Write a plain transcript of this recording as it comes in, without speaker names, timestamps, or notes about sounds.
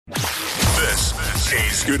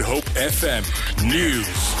Good Hope FM News.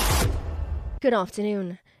 Good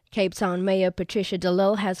afternoon. Cape Town Mayor Patricia de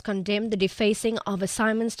Lille has condemned the defacing of a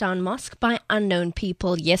Simonstown mosque by unknown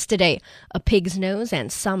people yesterday. A pig's nose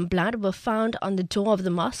and some blood were found on the door of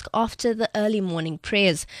the mosque after the early morning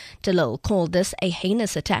prayers. De Lille called this a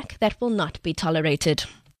heinous attack that will not be tolerated.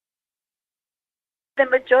 The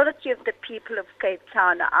majority of the people of Cape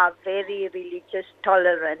Town are very religious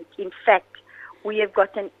tolerant. In fact, we have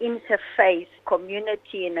got an interfaith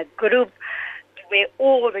community and a group where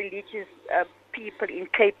all religious people in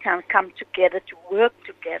Cape Town come together to work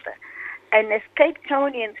together. And as Cape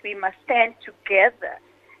Townians, we must stand together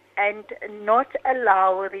and not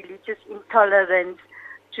allow religious intolerance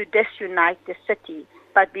to disunite the city,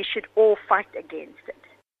 but we should all fight against it.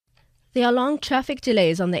 There are long traffic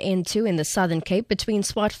delays on the N2 in the Southern Cape between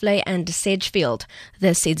Swartvlei and Sedgefield.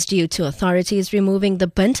 This is due to authorities removing the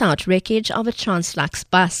burnt-out wreckage of a Translux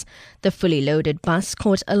bus. The fully loaded bus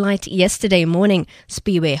caught alight yesterday morning,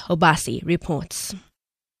 Spiwe Hobasi reports.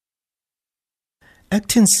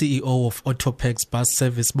 Acting CEO of Autopex Bus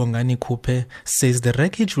Service Bongani Kupe says the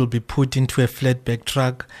wreckage will be put into a flatbed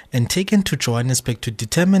truck and taken to Johannesburg to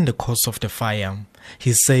determine the cause of the fire.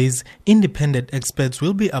 He says independent experts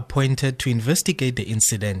will be appointed to investigate the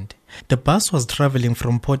incident. The bus was travelling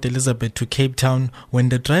from Port Elizabeth to Cape Town when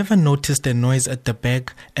the driver noticed a noise at the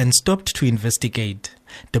back and stopped to investigate.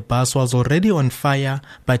 The bus was already on fire,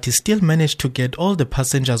 but he still managed to get all the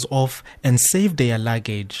passengers off and save their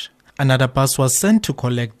luggage. Another bus was sent to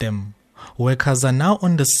collect them. Workers are now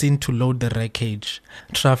on the scene to load the wreckage.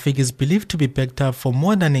 Traffic is believed to be backed up for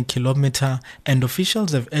more than a kilometre, and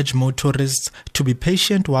officials have urged motorists to be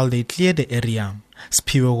patient while they clear the area.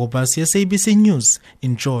 Spiwe Hobasi, SABC News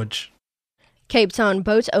in George. Cape Town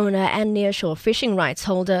boat owner and nearshore fishing rights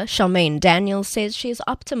holder Charmaine Daniels says she is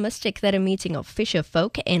optimistic that a meeting of fisher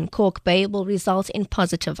folk in Cork Bay will result in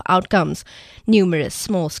positive outcomes. Numerous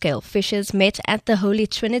small-scale fishers met at the Holy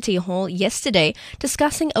Trinity Hall yesterday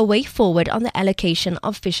discussing a way forward on the allocation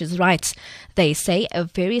of fishers' rights. They say a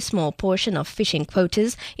very small portion of fishing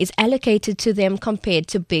quotas is allocated to them compared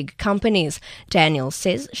to big companies. Daniels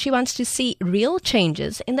says she wants to see real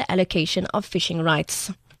changes in the allocation of fishing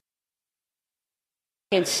rights.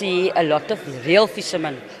 I can see a lot of real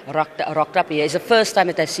fishermen rocked up here. It's the first time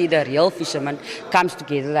that I see the real fishermen comes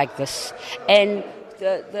together like this. And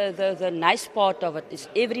the nice part of it is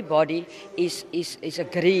everybody is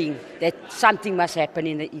agreeing that something must happen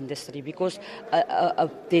in the industry, because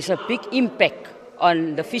there's a big impact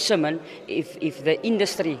on the fishermen if the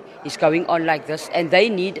industry is going on like this, and they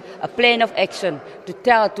need a plan of action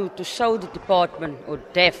to show the department or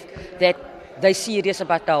DEF that they're serious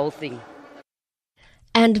about the whole thing.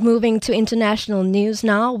 And moving to international news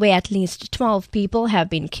now, where at least 12 people have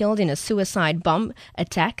been killed in a suicide bomb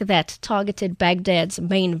attack that targeted Baghdad's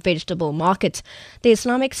main vegetable market. The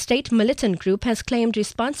Islamic State militant group has claimed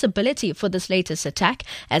responsibility for this latest attack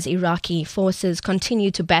as Iraqi forces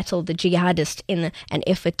continue to battle the jihadists in an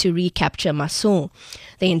effort to recapture Mosul.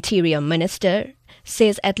 The Interior Minister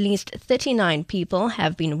says at least 39 people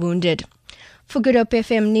have been wounded. For Good Hope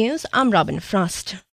FM News, I'm Robin Frost.